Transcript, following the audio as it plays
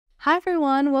Hi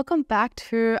everyone, welcome back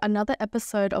to another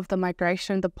episode of the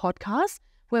Migration, the podcast,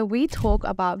 where we talk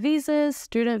about visas,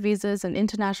 student visas and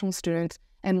international students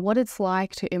and what it's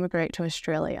like to immigrate to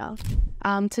Australia.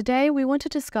 Today we want to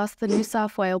discuss the New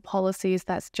South Wales policies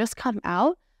that's just come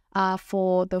out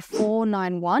for the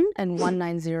 491 and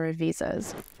 190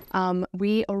 visas.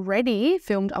 We already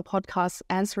filmed a podcast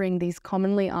answering these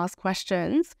commonly asked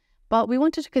questions, but we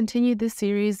wanted to continue this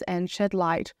series and shed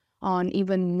light on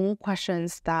even more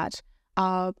questions that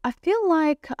I feel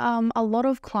like a lot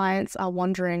of clients are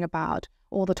wondering about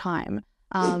all the time.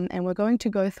 And we're going to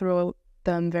go through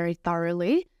them very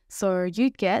thoroughly so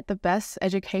you get the best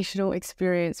educational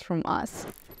experience from us.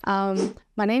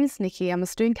 My name is Nikki. I'm a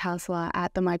student counsellor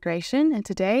at the Migration, and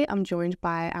today I'm joined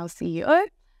by our CEO.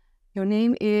 Your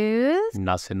name is?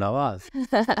 Nasir Nawaz.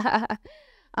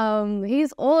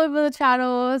 He's all over the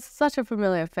channel, such a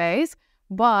familiar face.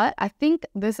 But I think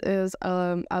this is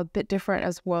a bit different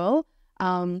as well.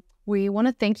 We want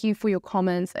to thank you for your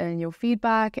comments and your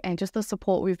feedback and just the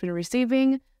support we've been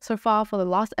receiving so far for the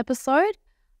last episode.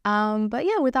 But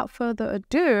yeah, without further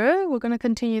ado, we're going to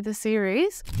continue the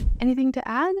series. Anything to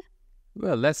add?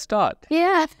 Well, let's start.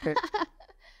 Yeah,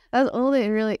 that's all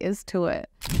there really is to it.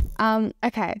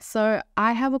 Okay, so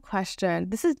I have a question.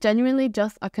 This is genuinely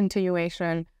just a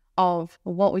continuation of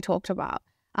what we talked about.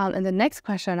 And the next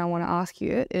question I want to ask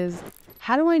you is,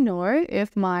 how do I know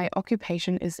if my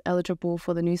occupation is eligible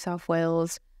for the New South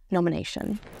Wales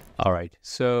nomination? All right.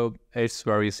 So it's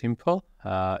very simple.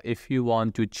 If you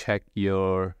want to check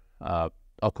your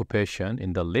occupation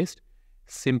in the list,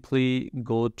 simply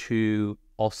go to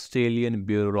Australian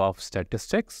Bureau of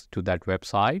Statistics, to that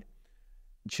website.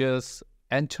 Just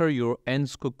enter your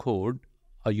NSW code,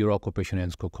 your occupation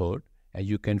NSW code, and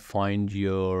you can find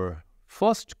your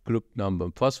first group number,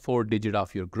 first 4 digits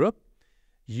of your group.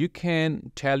 You can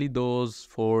tally those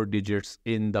 4 digits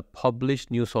in the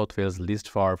published New South Wales list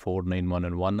for 491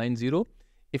 and 190.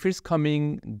 If it's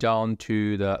coming down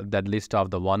to that list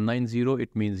of the 190,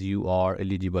 it means you are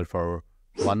eligible for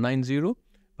 190.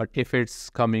 But if it's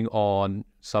coming on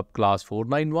subclass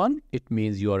 491, it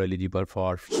means you are eligible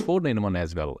for 491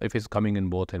 as well, if it's coming in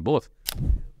both and both.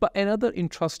 But another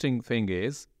interesting thing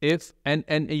is, if and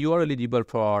you are eligible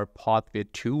for pathway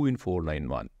 2 in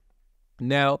 491.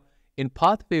 Now, in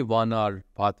pathway 1 or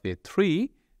pathway 3,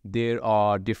 there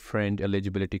are different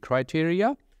eligibility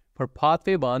criteria. For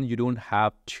pathway 1, you don't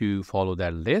have to follow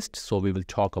that list, so we will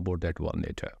talk about that one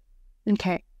later.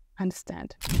 Okay,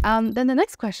 understand. Then the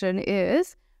next question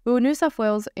is, will New South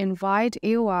Wales invite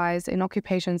EOIs in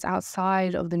occupations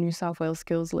outside of the New South Wales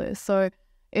skills list? So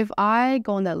if I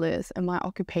go on that list and my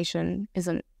occupation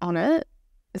isn't on it,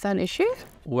 is that an issue?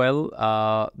 Well,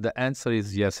 the answer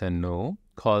is yes and no,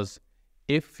 because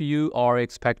if you are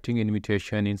expecting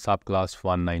invitation in subclass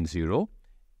 190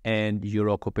 and your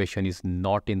occupation is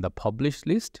not in the published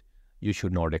list, you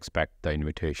should not expect the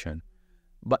invitation.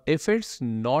 But if it's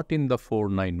not in the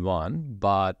 491,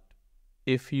 but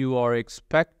if you are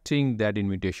expecting that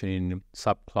invitation in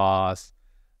subclass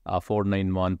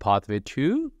 491 pathway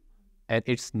 2, and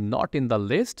it's not in the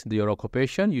list, your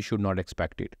occupation, you should not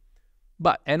expect it.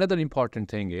 But another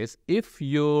important thing is, if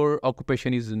your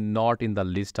occupation is not in the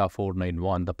list of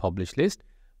 491, the published list,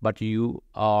 but you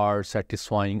are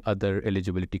satisfying other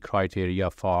eligibility criteria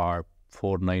for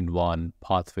 491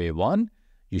 pathway 1,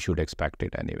 you should expect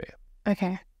it anyway.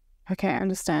 Okay, I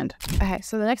understand. Okay,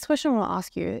 so the next question I want to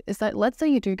ask you is that, let's say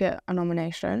you do get a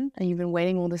nomination and you've been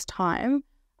waiting all this time.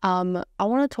 I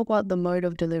want to talk about the mode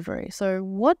of delivery. So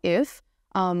what if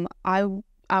I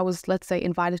was, let's say,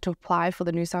 invited to apply for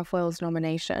the New South Wales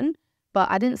nomination, but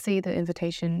I didn't see the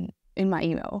invitation in my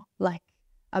email? Like,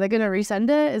 are they going to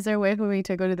resend it? Is there a way for me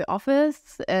to go to the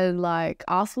office and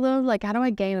ask for them? How do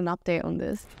I gain an update on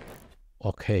this?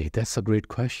 Okay, that's a great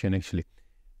question, actually.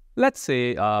 Let's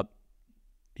say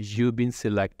you've been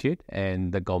selected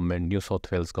and the government, New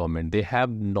South Wales government, they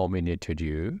have nominated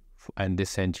you and they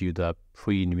sent you the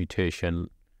pre-invitation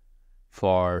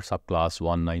for subclass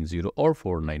 190 or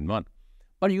 491.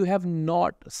 But you have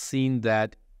not seen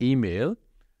that email.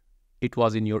 It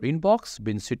was in your inbox,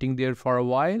 been sitting there for a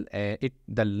while, and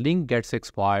the link gets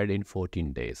expired in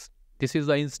 14 days. This is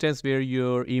the instance where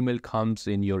your email comes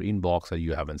in your inbox and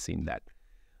you haven't seen that.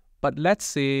 But let's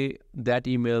say that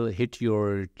email hit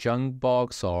your junk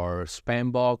box or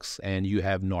spam box and you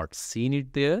have not seen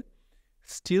it there.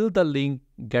 Still, the link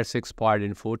gets expired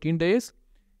in 14 days.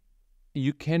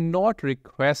 You cannot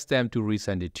request them to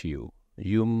resend it to you.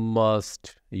 You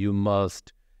must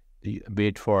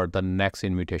wait for the next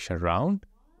invitation round.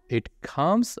 It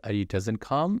comes, it doesn't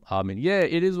come.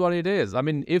 It is what it is.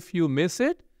 If you miss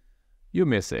it, you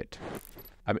miss it.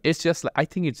 I mean, I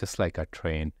think it's just like a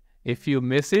train. If you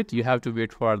miss it, you have to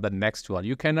wait for the next one.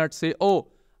 You cannot say, oh,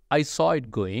 I saw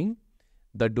it going.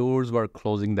 The doors were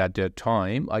closing that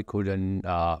time. I couldn't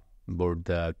board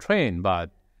the train, but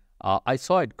I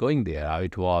saw it going there.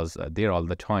 It was there all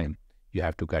the time. You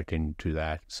have to get into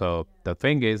that. So the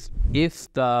thing is,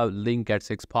 if the link gets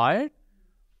expired,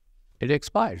 it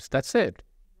expires. That's it.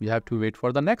 You have to wait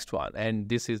for the next one. And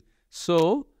this is,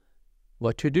 so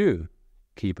what to do?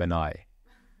 Keep an eye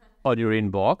on your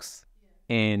inbox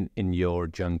and in your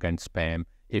junk and spam.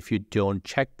 If you don't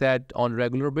check that on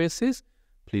regular basis,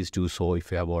 please do so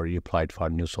if you have already applied for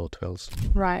New South Wales.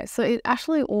 Right. So it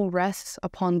actually all rests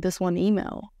upon this one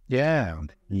email. Yeah,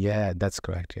 that's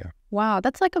correct. Yeah. Wow,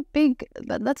 that's a big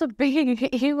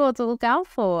email to look out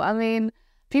for. I mean,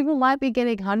 people might be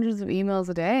getting hundreds of emails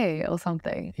a day or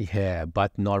something. Yeah,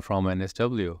 but not from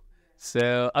NSW.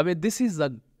 So, I mean, this is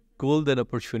a golden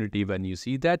opportunity when you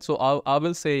see that. So I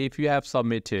will say, if you have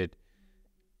submitted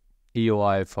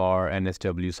EOI for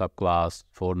NSW subclass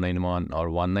 491 or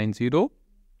 190,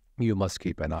 you must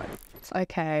keep an eye.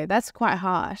 Okay, that's quite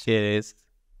harsh. It is.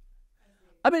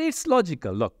 I mean, it's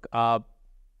logical. Look,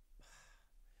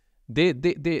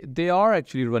 they are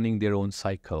actually running their own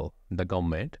cycle, the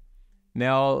government.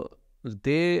 Now,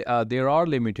 there are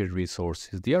limited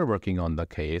resources. They are working on the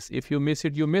case. If you miss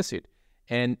it, you miss it.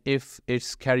 And if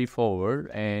it's carry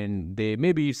forward and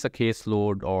maybe it's a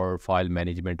caseload or file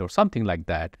management or something like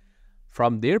that,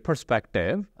 from their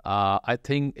perspective, I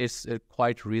think it's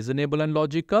quite reasonable and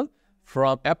logical.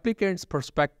 From applicants'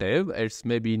 perspective, it's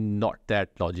maybe not that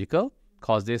logical,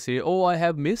 because they say, oh, I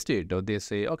have missed it. Or they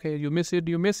say, okay, you miss it,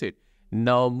 you miss it.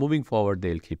 Now, moving forward,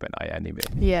 they'll keep an eye anyway.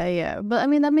 Yeah. But I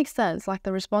mean, that makes sense. Like,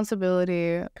 the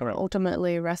responsibility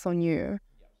ultimately rests on you.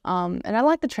 And I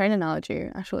like the train analogy,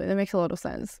 actually. That makes a lot of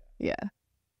sense. Yeah.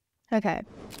 Okay.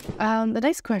 The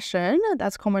next question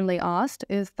that's commonly asked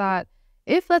is that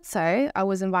if, let's say, I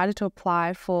was invited to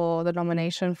apply for the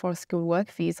nomination for a skilled work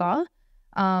visa,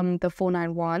 the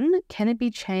 491, can it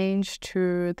be changed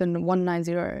to the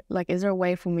 190? Like, is there a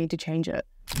way for me to change it?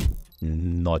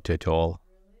 Not at all.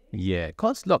 Yeah,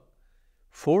 because look,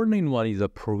 491 is a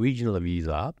provisional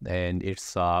visa and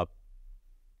it's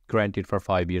granted for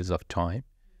 5 years of time.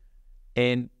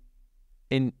 And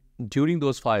during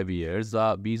those 5 years,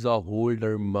 the visa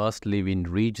holder must live in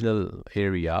regional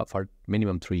area for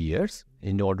minimum 3 years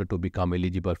in order to become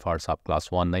eligible for subclass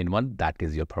 191. That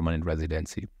is your permanent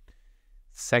residency.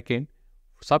 Second,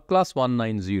 subclass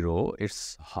 190,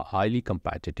 it's highly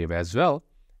competitive as well.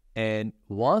 And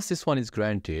once this one is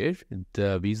granted,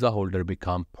 the visa holder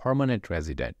become permanent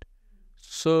resident.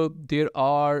 So there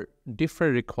are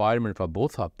different requirements for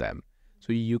both of them.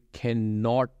 So you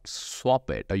cannot swap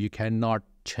it or you cannot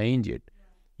change it.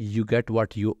 You get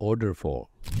what you order for.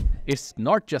 It's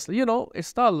not just,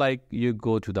 it's not like you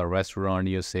go to the restaurant,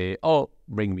 you say, oh,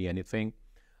 bring me anything.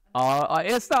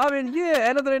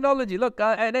 Another analogy. Look,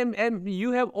 and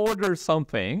you have ordered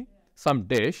something, some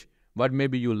dish, but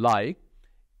maybe you like,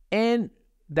 and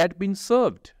that been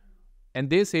served. And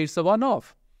they say it's a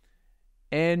one-off.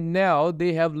 And now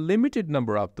they have limited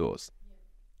number of those.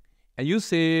 And you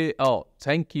say, oh,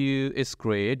 thank you, it's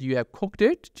great. You have cooked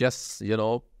it, just,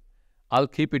 I'll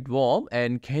keep it warm.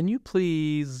 And can you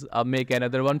please make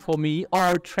another one for me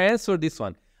or transfer this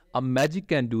one? A magic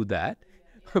can do that,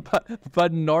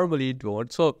 but normally it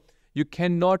won't. So you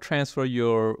cannot transfer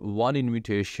your one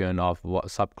invitation of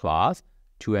subclass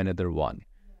to another one.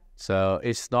 So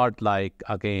it's not like,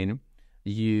 again,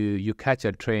 you catch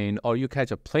a train or you catch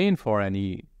a plane for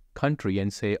any country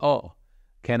and say, oh,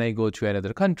 can I go to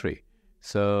another country?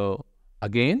 So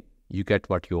again, you get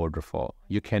what you order for.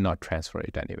 You cannot transfer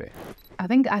it anyway. I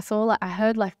think I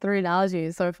heard 3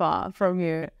 analogies so far from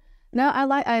you. No,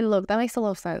 look, that makes a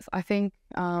lot of sense. I think,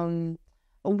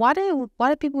 why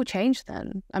do people change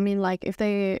then? I mean, if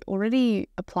they already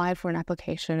applied for an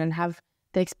application and have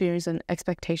the experience and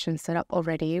expectations set up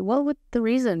already, what would the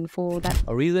reason for that?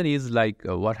 A reason is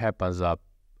what happens,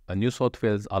 New South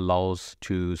Wales allows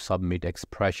to submit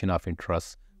expression of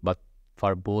interest, but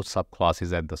for both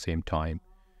subclasses at the same time.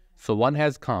 So one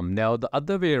has come. Now, the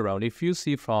other way around, if you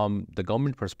see from the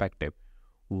government perspective,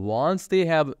 once they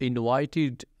have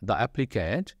invited the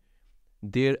applicant,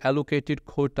 their allocated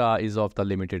quota is of the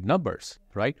limited numbers,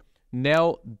 right?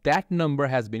 Now, that number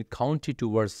has been counted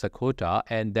towards the quota,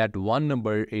 and that one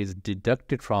number is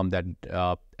deducted from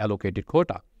that allocated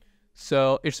quota.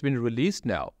 So it's been released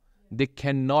now. They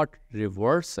cannot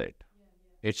reverse it.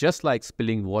 It's just like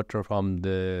spilling water from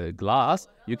the glass.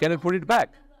 You cannot put it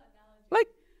back.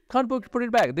 Can't put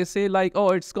it back. They say oh,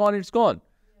 it's gone, it's gone,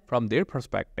 from their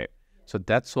perspective. So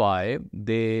that's why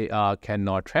they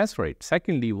cannot transfer it.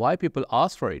 Secondly, why people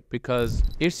ask for it? Because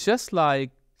it's just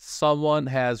like someone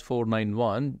has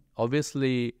 491.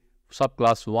 Obviously,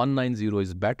 subclass 190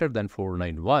 is better than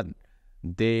 491.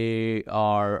 They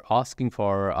are asking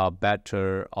for a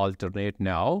better alternate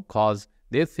now because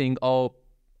they think, oh,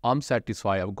 I'm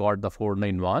satisfied. I've got the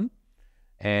 491.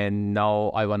 And now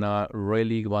I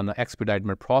really wanna expedite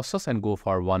my process and go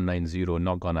for 190.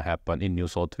 Not gonna happen in New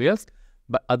South Wales,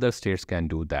 but other states can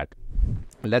do that.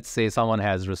 Let's say someone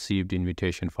has received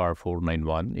invitation for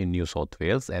 491 in New South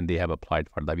Wales and they have applied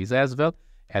for the visa as well.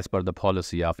 As per the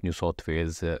policy of New South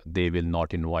Wales, they will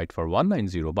not invite for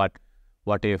 190. But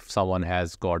what if someone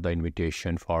has got the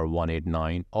invitation for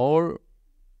 189 or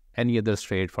any other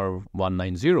state for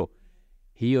 190?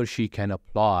 He or she can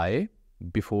apply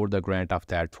before the grant of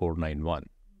that 491.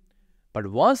 But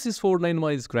once this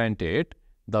 491 is granted,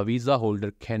 the visa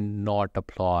holder cannot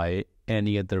apply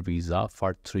any other visa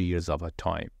for 3 years of a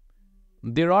time.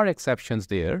 There are exceptions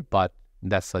there, but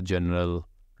that's a general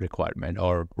requirement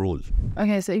or rule.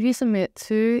 Okay, so if you submit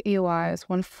two EOIs,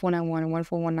 1491 and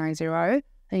 14190,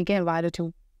 and you get invited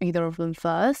to either of them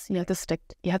first, you have to stick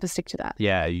to that.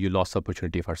 Yeah, you lost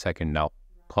opportunity for second now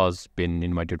because been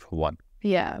invited for one.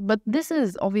 Yeah, but this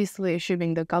is obviously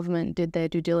assuming the government did their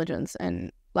due diligence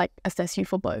and like assess you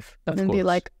for both. Of and course. be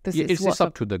like, it's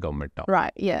up to the government now.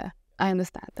 Right, yeah, I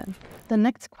understand then. The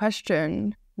next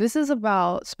question, this is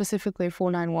about specifically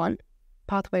 491,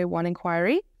 Pathway 1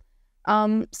 inquiry.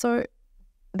 So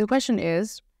the question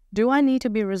is, do I need to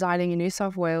be residing in New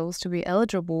South Wales to be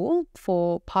eligible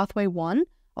for Pathway 1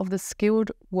 of the Skilled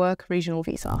Work Regional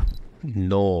Visa?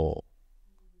 No.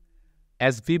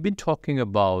 As we've been talking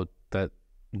about, that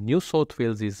New South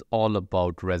Wales is all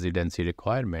about residency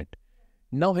requirement.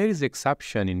 Now here is the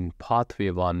exception in Pathway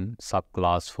 1,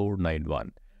 Subclass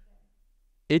 491.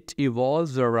 It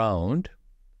evolves around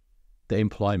the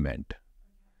employment.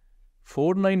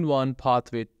 491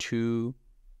 Pathway 2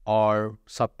 or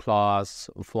Subclass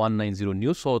 190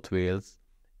 New South Wales,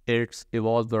 it's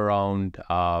evolved around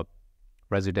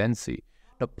residency.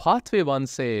 Now Pathway 1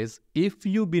 says if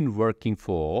you've been working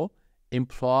for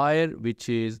employer which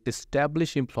is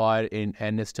established employer in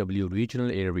NSW regional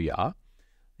area,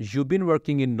 you've been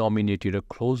working in nominated or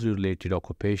closely related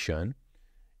occupation,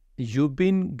 you've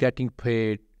been getting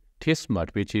paid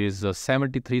TISMAT, which is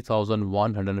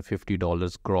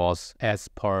 $73,150 gross as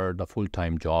per the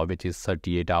full-time job, which is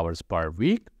 38 hours per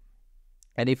week.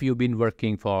 And if you've been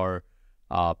working for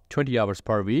 20 hours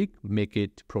per week, make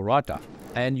it pro rata.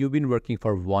 And you've been working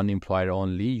for one employer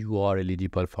only, you are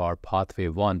eligible for Pathway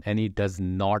 1. And it does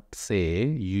not say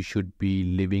you should be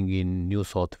living in New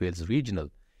South Wales regional.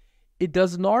 It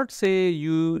does not say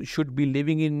you should be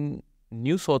living in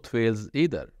New South Wales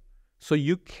either. So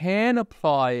you can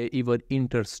apply even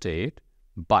interstate,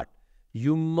 but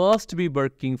you must be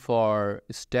working for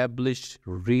established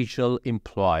regional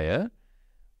employer,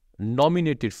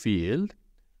 nominated field,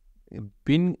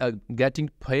 been getting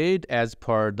paid as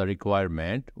per the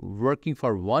requirement, working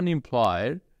for one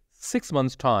employer, 6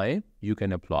 months time, you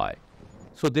can apply.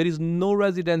 So there is no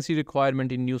residency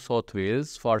requirement in New South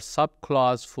Wales for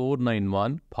subclass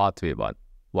 491 Pathway 1.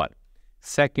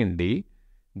 Secondly,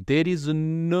 there is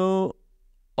no,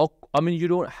 you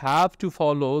don't have to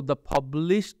follow the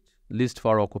published list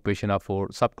for occupation of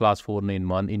subclass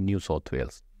 491 in New South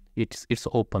Wales. It's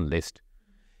open list.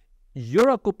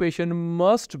 Your occupation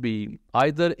must be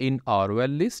either in ROL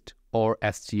list or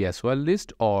SGSOL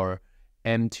list or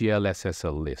MTL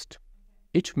SSL list.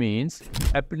 It means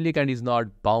applicant is not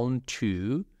bound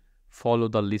to follow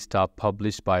the list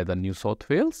published by the New South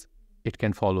Wales. It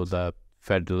can follow the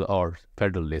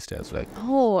federal list as well.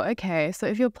 Oh, okay. So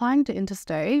if you're applying to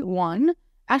interstate,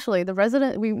 actually the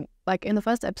resident, in the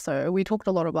first episode, we talked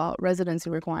a lot about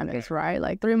residency requirements, right?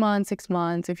 Like 3 months, 6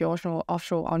 months, if you're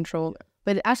offshore, onshore.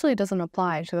 But it actually doesn't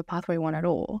apply to the Pathway 1 at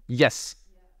all. Yes.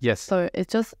 So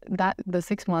it's just that the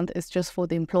 6 month is just for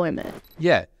the employment.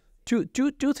 Yeah.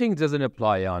 Two things doesn't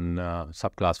apply on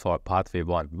subclass for Pathway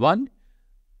 1. One,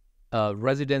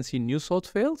 residency in New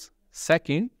South Wales.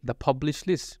 Second, the published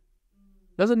list.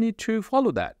 Doesn't need to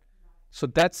follow that. So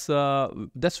that's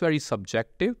very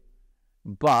subjective,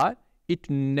 but it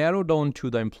narrowed down to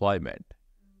the employment.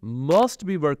 Must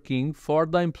be working for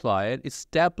the employer,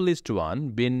 established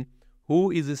one, who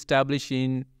is established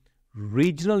in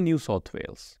regional New South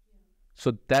Wales.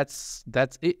 So that's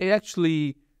it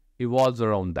actually evolves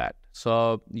around that.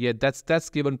 So yeah, that's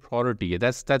given priority.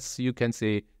 That's you can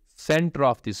say center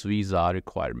of this visa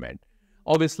requirement.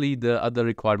 Obviously, the other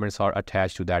requirements are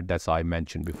attached to that. That's I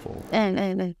mentioned before.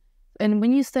 And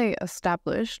when you say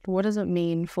established, what does it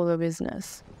mean for the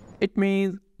business? It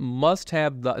means must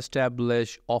have the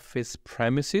established office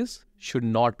premises, should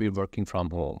not be working from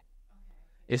home.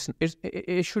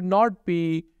 It should not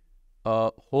be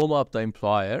home of the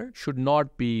employer, should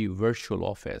not be virtual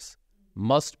office.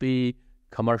 Must be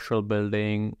commercial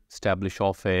building, established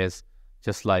office,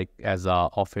 just like as a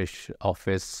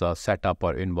office setup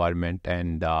or environment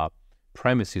and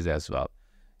premises as well.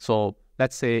 So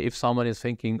let's say if someone is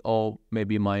thinking, oh,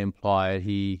 maybe my employer,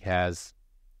 he has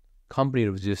company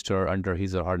register under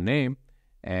his or her name,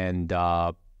 and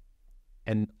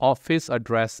an office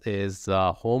address is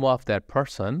home of that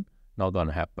person, not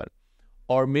gonna happen.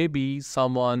 Or maybe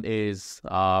someone is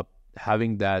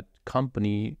having that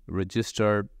company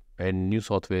registered in New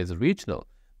South Wales regional,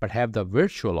 but have the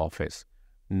virtual office,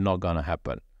 not gonna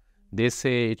happen. They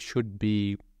say it should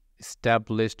be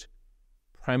established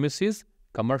premises,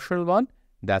 commercial one.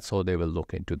 That's how they will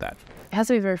look into that. It has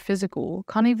to be very physical.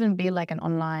 Can't even be like an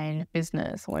online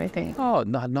business or anything. Oh,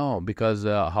 no, because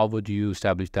how would you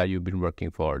establish that you've been working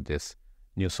for this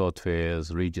New South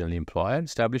Wales regional employer,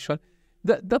 established one?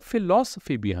 The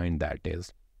philosophy behind that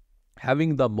is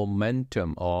having the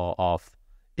momentum of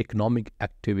economic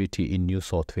activity in New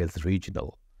South Wales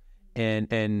regional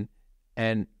and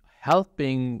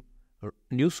helping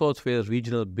New South Wales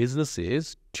regional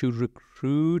businesses to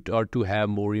recruit or to have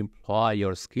more employee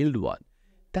or skilled one.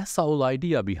 That's the whole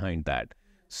idea behind that.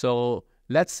 So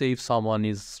let's say if someone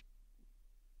is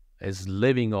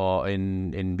living or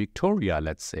in Victoria,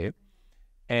 let's say,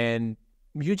 and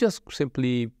you just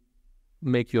simply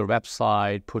make your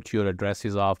website, put your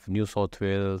addresses of New South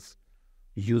Wales,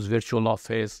 use virtual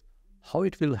office, how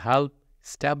it will help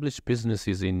establish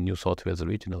businesses in New South Wales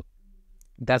regional.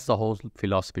 That's the whole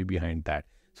philosophy behind that.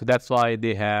 So that's why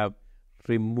they have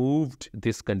removed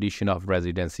this condition of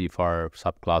residency for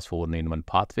subclass 491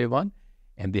 pathway 1,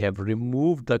 and they have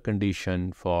removed the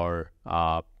condition for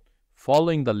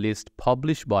following the list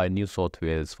published by New South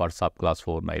Wales for subclass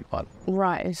 491.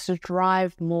 Right, it's to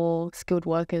drive more skilled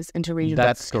workers into regional.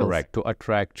 That's correct, to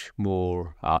attract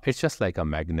more. It's just like a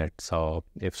magnet. So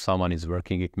if someone is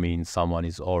working, it means someone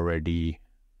is already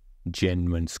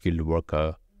genuine skilled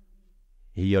worker.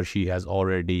 He or she has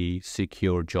already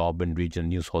secured job in region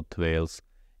New South Wales,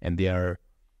 and they are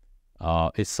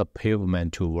it's a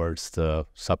pavement towards the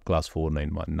subclass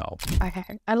 491 now.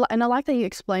 Okay, and I like that you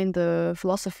explained the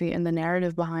philosophy and the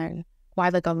narrative behind why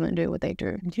the government do what they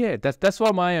do. Yeah, that's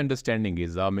what my understanding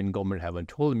is. I mean, government haven't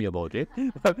told me about it,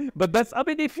 but that's, I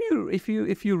mean, if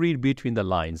you read between the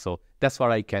lines, so that's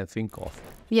what I can think of.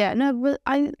 Yeah, no, but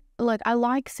I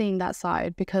like seeing that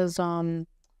side because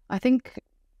I think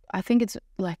it's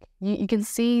like you can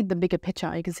see the bigger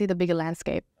picture, you can see the bigger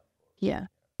landscape. Yeah.